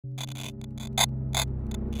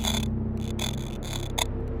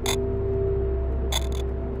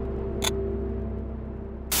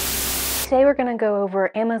Today we're going to go over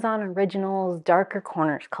Amazon Originals Darker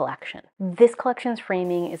Corners collection. This collection's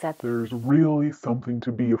framing is that there's really something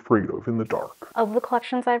to be afraid of in the dark. Of the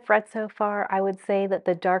collections I've read so far, I would say that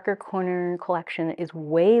the Darker Corner collection is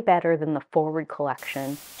way better than the Forward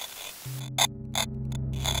collection.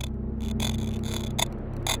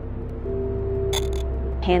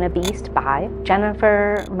 Hannah Beast by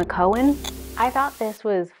Jennifer McMahon. I thought this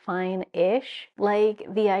was fine-ish. Like,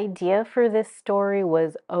 the idea for this story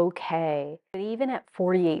was okay, but even at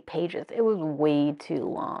 48 pages, it was way too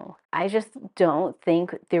long. I just don't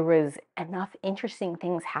think there was enough interesting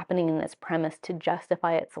things happening in this premise to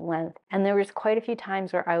justify its length. And there was quite a few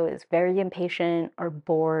times where I was very impatient or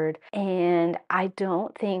bored, and I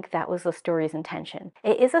don't think that was the story's intention.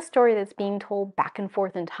 It is a story that's being told back and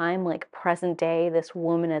forth in time, like present day, this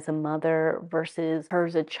woman as a mother versus her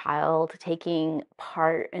as a child taking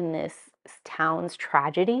part in this town's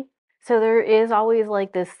tragedy. So there is always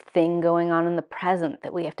like this thing going on in the present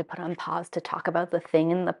that we have to put on pause to talk about the thing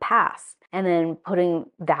in the past. And then putting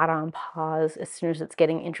that on pause as soon as it's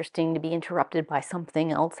getting interesting to be interrupted by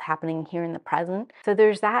something else happening here in the present. So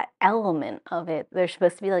there's that element of it. There's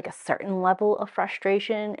supposed to be like a certain level of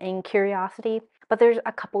frustration and curiosity. But there's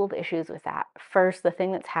a couple of issues with that. First, the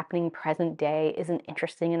thing that's happening present day isn't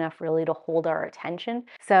interesting enough really to hold our attention.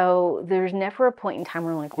 So there's never a point in time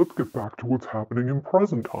where I'm like, let's get back to what's happening in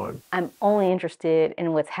present time. I'm only interested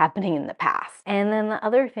in what's happening in the past. And then the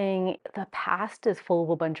other thing, the past is full of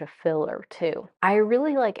a bunch of filler too. I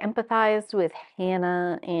really empathized with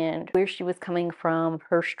Hannah and where she was coming from,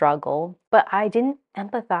 her struggle, but I didn't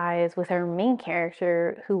empathize with our main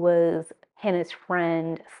character who was Hannah's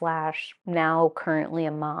friend slash now currently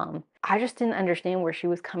a mom. I just didn't understand where she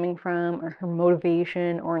was coming from or her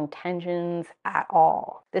motivation or intentions at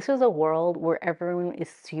all. This was a world where everyone is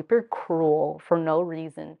super cruel for no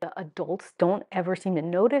reason. The adults don't ever seem to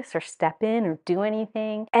notice or step in or do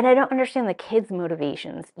anything. And I don't understand the kids'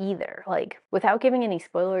 motivations either. Like, without giving any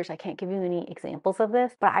spoilers, I can't give you any examples of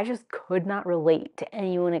this, but I just could not relate to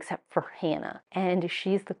anyone except for Hannah. And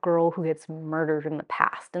she's the girl who gets murdered in the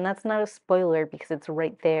past. And that's not a spoiler because it's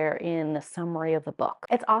right there in the summary of the book.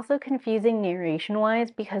 It's also confusing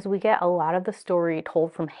narration-wise because we get a lot of the story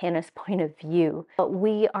told from Hannah's point of view, but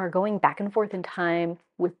we are going back and forth in time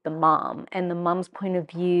with the mom and the mom's point of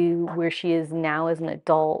view, where she is now as an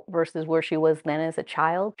adult versus where she was then as a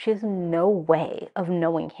child. She has no way of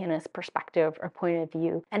knowing Hannah's perspective or point of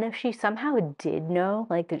view. And if she somehow did know,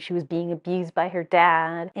 like that she was being abused by her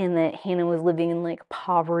dad and that Hannah was living in like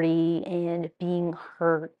poverty and being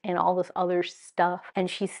hurt and all this other stuff, and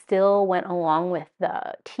she still went along with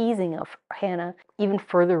the teasing of Hannah, even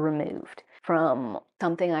further removed from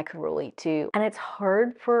something I could relate to. And it's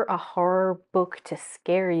hard for a horror book to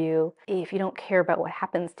scare you if you don't care about what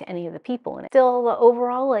happens to any of the people in it. Still, the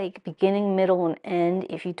overall like beginning, middle, and end,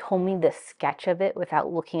 if you told me the sketch of it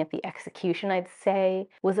without looking at the execution, I'd say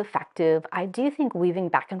was effective. I do think weaving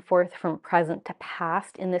back and forth from present to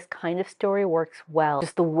past in this kind of story works well.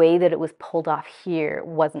 Just the way that it was pulled off here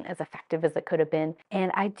wasn't as effective as it could have been.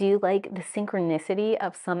 And I do like the synchronicity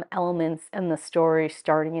of some elements in the story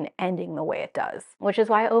starting and ending the way it does, which is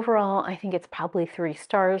why overall I think it's probably 3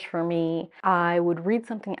 stars for me. I would read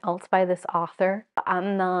something else by this author.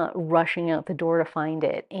 I'm not rushing out the door to find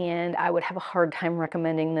it, and I would have a hard time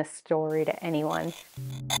recommending this story to anyone.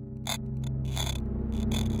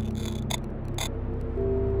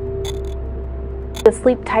 The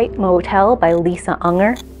Sleep Tight Motel by Lisa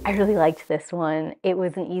Unger. I really liked this one. It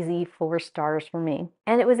was an easy 4 stars for me.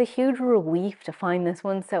 And it was a huge relief to find this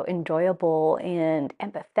one so enjoyable and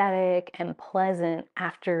empathetic and pleasant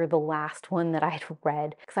after the last one that I had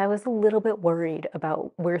read, because I was a little bit worried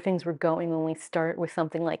about where things were going when we start with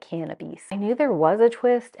something like Hannah Beast. I knew there was a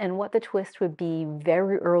twist and what the twist would be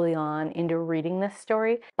very early on into reading this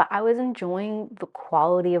story, but I was enjoying the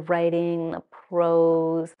quality of writing, the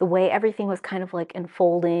prose, the way everything was kind of like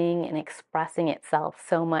unfolding and expressing itself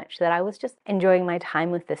so much that I was just enjoying my time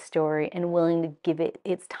with this story and willing to give it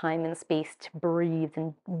its time and space to breathe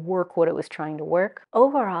and work what it was trying to work.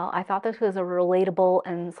 Overall, I thought this was a relatable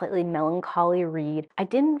and slightly melancholy read. I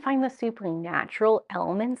didn't find the supernatural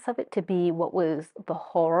elements of it to be what was the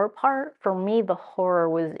horror part. For me, the horror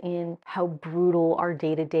was in how brutal our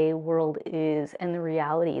day-to-day world is and the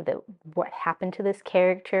reality that what happened to this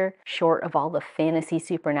character, short of all the fantasy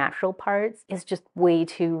supernatural parts, is just way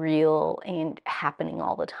too real and happening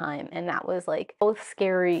all the time. And that was like both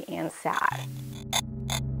scary and sad.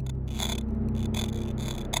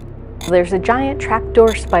 There's a giant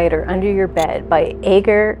trapdoor spider under your bed by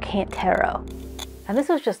Edgar Canteuar. And this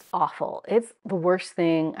was just awful. It's the worst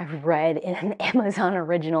thing I've read in an Amazon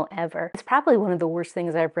original ever. It's probably one of the worst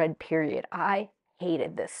things I've read, period. I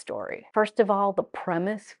hated this story. First of all, the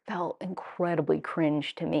premise felt incredibly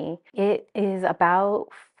cringe to me. It is about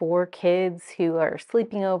 4 kids who are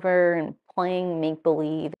sleeping over and playing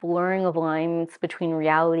make-believe. Blurring of lines between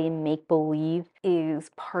reality and make-believe is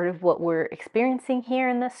part of what we're experiencing here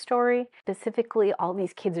in this story. Specifically, all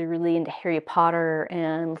these kids are really into Harry Potter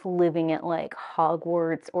and living at like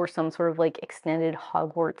Hogwarts or some sort of like extended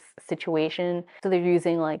Hogwarts situation. So they're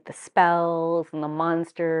using like the spells and the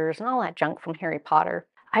monsters and all that junk from Harry Potter.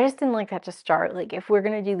 I just didn't like that to start. Like, if we're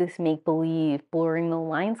gonna do this make-believe, blurring the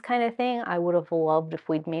lines kind of thing, I would have loved if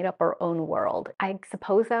we'd made up our own world. I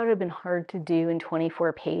suppose that would have been hard to do in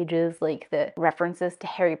 24 pages, like the references to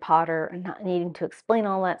Harry Potter and not needing to explain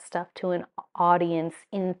all that stuff to an audience,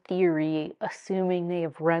 in theory, assuming they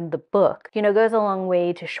have read the book. You know, goes a long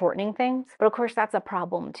way to shortening things. But of course, that's a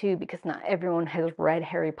problem too, because not everyone has read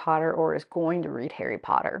Harry Potter or is going to read Harry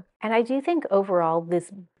Potter. And I do think overall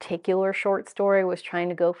this particular short story was trying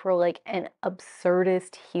to go for like an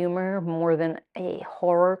absurdist humor more than a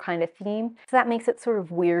horror kind of theme. So that makes it sort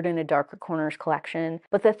of weird in a Darker Corners collection.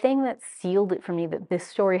 But the thing that sealed it for me that this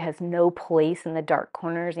story has no place in the Dark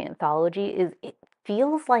Corners anthology is it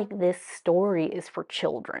feels like this story is for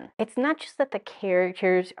children. It's not just that the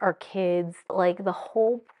characters are kids, like the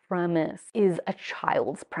whole premise is a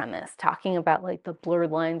child's premise, talking about like the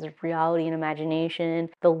blurred lines of reality and imagination,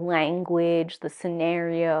 the language, the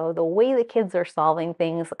scenario, the way the kids are solving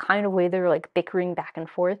things, the kind of way they're like bickering back and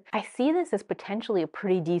forth. I see this as potentially a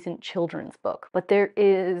pretty decent children's book, but there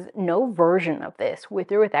is no version of this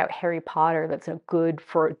with or without Harry Potter that's good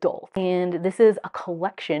for adults. And this is a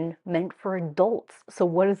collection meant for adults. So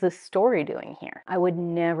what is this story doing here? I would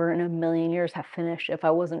never in a million years have finished if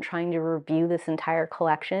I wasn't trying to review this entire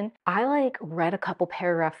collection. I like read a couple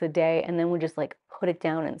paragraphs a day and then would just like put it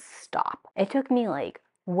down and stop. It took me like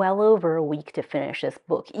well over a week to finish this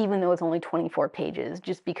book, even though it's only 24 pages,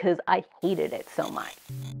 just because I hated it so much.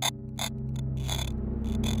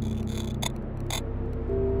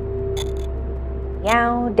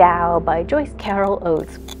 Miao by Joyce Carol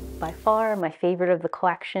Oates. By far my favorite of the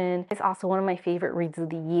collection. It's also one of my favorite reads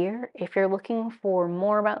of the year. If you're looking for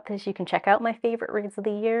more about this, you can check out my favorite reads of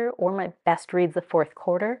the year or my best reads of fourth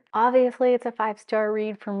quarter. Obviously, it's a 5-star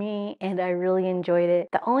read for me and I really enjoyed it.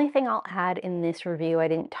 The only thing I'll add in this review I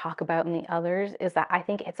didn't talk about in the others is that I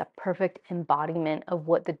think it's a perfect embodiment of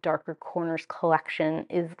what the Darker Corners collection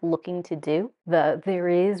is looking to do. The "there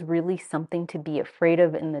is really something to be afraid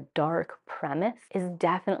of in the dark" premise is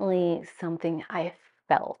definitely something I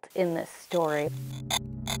felt in this story.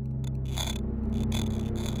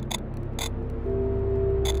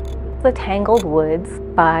 The Tangled Woods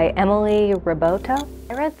by Emily Raboto.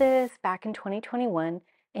 I read this back in 2021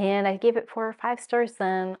 and I gave it 4 or 5 stars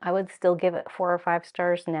then. I would still give it 4 or 5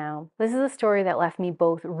 stars now. This is a story that left me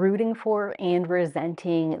both rooting for and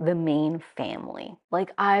resenting the main family.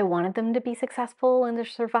 Like, I wanted them to be successful and to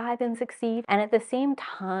survive and succeed, and at the same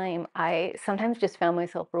time, I sometimes just found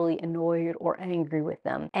myself really annoyed or angry with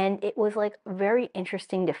them. And it was like very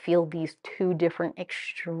interesting to feel these 2 different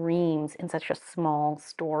extremes in such a small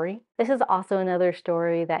story. This is also another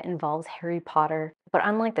story that involves Harry Potter, but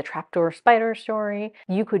unlike the Trapdoor spider story,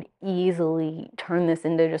 you could easily turn this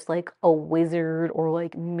into just like a wizard or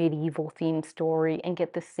like medieval themed story and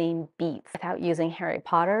get the same beats without using Harry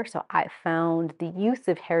Potter. So I found the use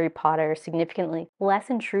of Harry Potter significantly less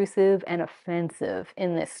intrusive and offensive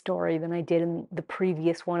in this story than I did in the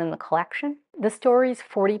previous one in the collection. The story's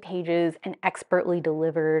 40 pages and expertly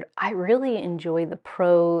delivered. I really enjoy the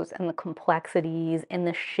prose and the complexities and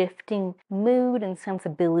the shifting mood and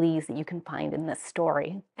sensibilities that you can find in this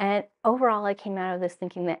story. And overall, I came out of this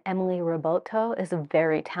thinking that Emily Raboto is a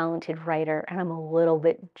very talented writer, and I'm a little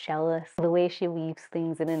bit jealous of the way she weaves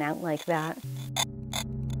things in and out like that.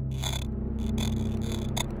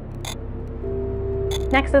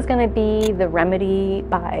 Next is going to be The Remedy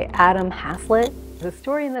by Adam Haslett. The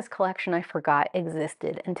story in this collection I forgot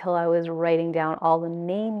existed until I was writing down all the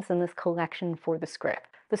names in this collection for the script.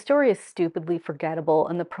 The story is stupidly forgettable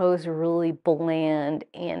and the prose really bland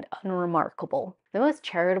and unremarkable. The most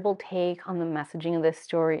charitable take on the messaging of this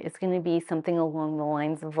story is going to be something along the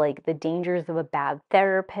lines of like the dangers of a bad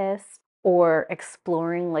therapist, or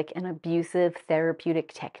exploring like an abusive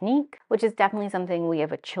therapeutic technique, which is definitely something we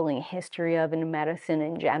have a chilling history of in medicine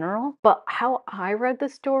in general. But how I read the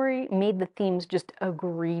story made the themes just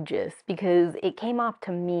egregious because it came off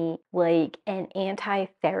to me like an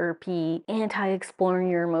anti-therapy, anti-exploring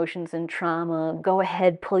your emotions and trauma, go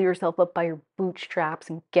ahead, pull yourself up by your bootstraps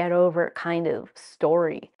and get over it kind of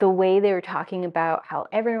story. The way they were talking about how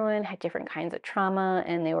everyone had different kinds of trauma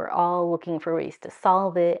and they were all looking for ways to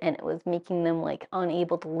solve it, and it was making them like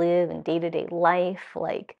unable to live in day-to-day life.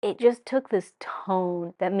 Like, it just took this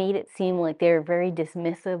tone that made it seem like they were very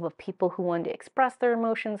dismissive of people who wanted to express their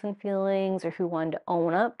emotions and feelings, or who wanted to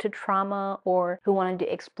own up to trauma, or who wanted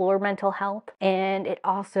to explore mental health. And it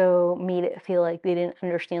also made it feel like they didn't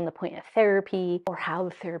understand the point of therapy or how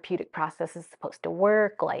the therapeutic process is supposed to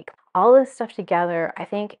work. Like, all this stuff together, I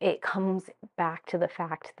think it comes back to the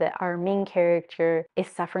fact that our main character is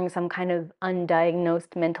suffering some kind of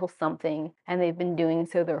undiagnosed mental something, and they've been doing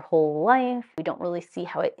so their whole life. We don't really see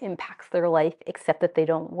how it impacts their life except that they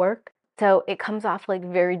don't work. So it comes off like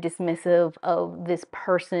very dismissive of this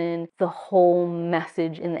person. The whole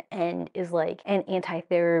message in the end is like an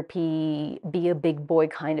anti-therapy, be a big boy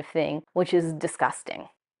kind of thing, which is disgusting.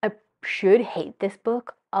 I should hate this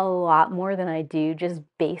book a lot more than I do, just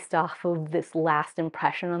based off of this last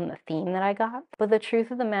impression on the theme that I got. But the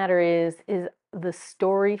truth of the matter is the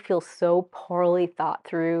story feels so poorly thought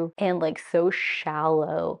through and like so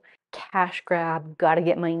shallow. Cash grab, gotta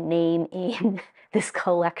get my name in this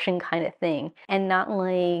collection kind of thing, and not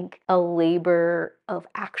like a labor of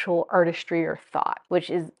actual artistry or thought, which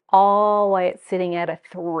is all why it's sitting at a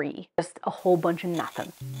 3. Just a whole bunch of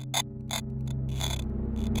nothing.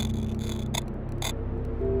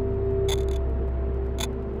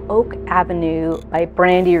 Oak Avenue by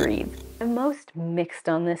Brandi Reed. I'm most mixed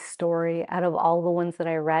on this story out of all the ones that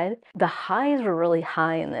I read. The highs were really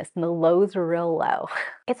high in this, and the lows were real low.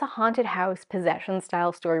 It's a haunted house possession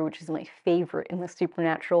style story, which is my favorite in the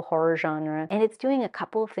supernatural horror genre, and it's doing a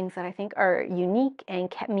couple of things that I think are unique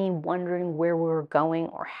and kept me wondering where we were going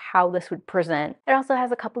or how this would present. It also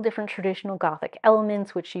has a couple different traditional Gothic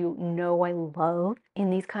elements, which you know I love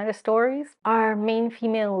in these kind of stories. Our main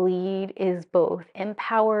female lead is both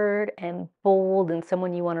empowered and bold and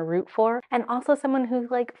someone you want to root for, and also someone who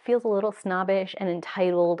like feels a little snobbish and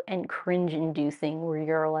entitled and cringe-inducing, where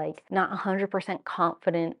you're like not 100%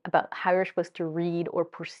 confident about how you're supposed to read or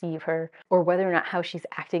perceive her, or whether or not how she's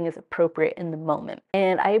acting is appropriate in the moment.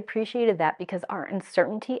 And I appreciated that because our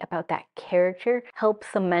uncertainty about that character helps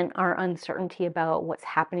cement our uncertainty about what's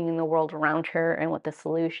happening in the world around her and what the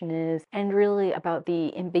solution is, and really about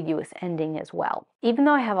the ambiguous ending as well. Even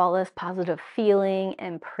though I have all this positive feeling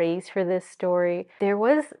and praise for this story, there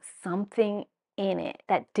was something in it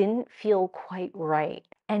that didn't feel quite right.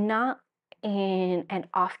 And not in an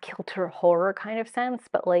off-kilter horror kind of sense,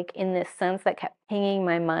 but like in this sense that kept pinging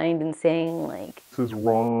my mind and saying like, This is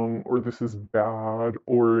wrong, or this is bad,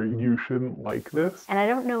 or you shouldn't like this. and I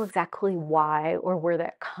don't know exactly why or where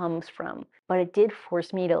that comes from, but it did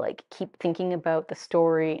force me to like keep thinking about the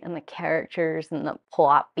story and the characters and the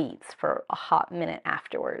plot beats for a hot minute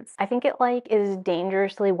afterwards. I think it like is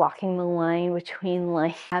dangerously walking the line between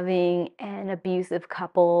like having an abusive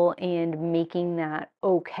couple and making that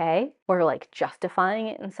okay, or like justifying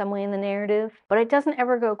it in some way in the narrative, but it doesn't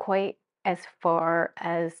ever go quite as far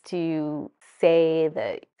as to say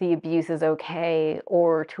that the abuse is okay,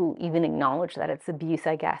 or to even acknowledge that it's abuse,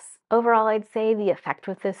 I guess. Overall, I'd say the effect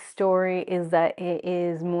with this story is that it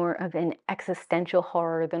is more of an existential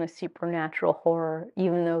horror than a supernatural horror,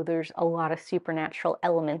 even though there's a lot of supernatural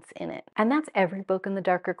elements in it. And that's every book in the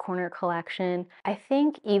Darker Corner collection. I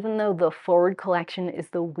think even though the Forward collection is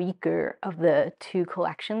the weaker of the two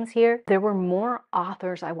collections here, there were more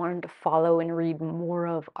authors I wanted to follow and read more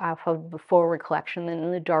of off of the Forward collection than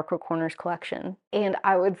in the Darker Corners collection. And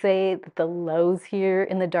I would say that the lows here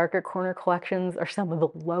in the Darker Corner collections are some of the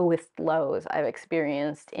lowest lows I've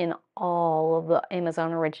experienced in all of the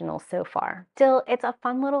Amazon originals so far. Still, it's a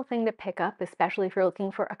fun little thing to pick up, especially if you're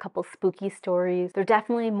looking for a couple spooky stories. They're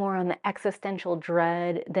definitely more on the existential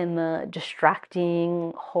dread than the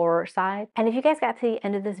distracting horror side. And if you guys got to the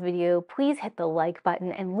end of this video, please hit the like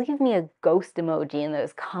button and leave me a ghost emoji in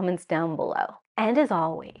those comments down below. And as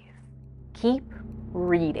always, keep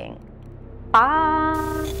reading.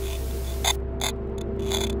 Bye!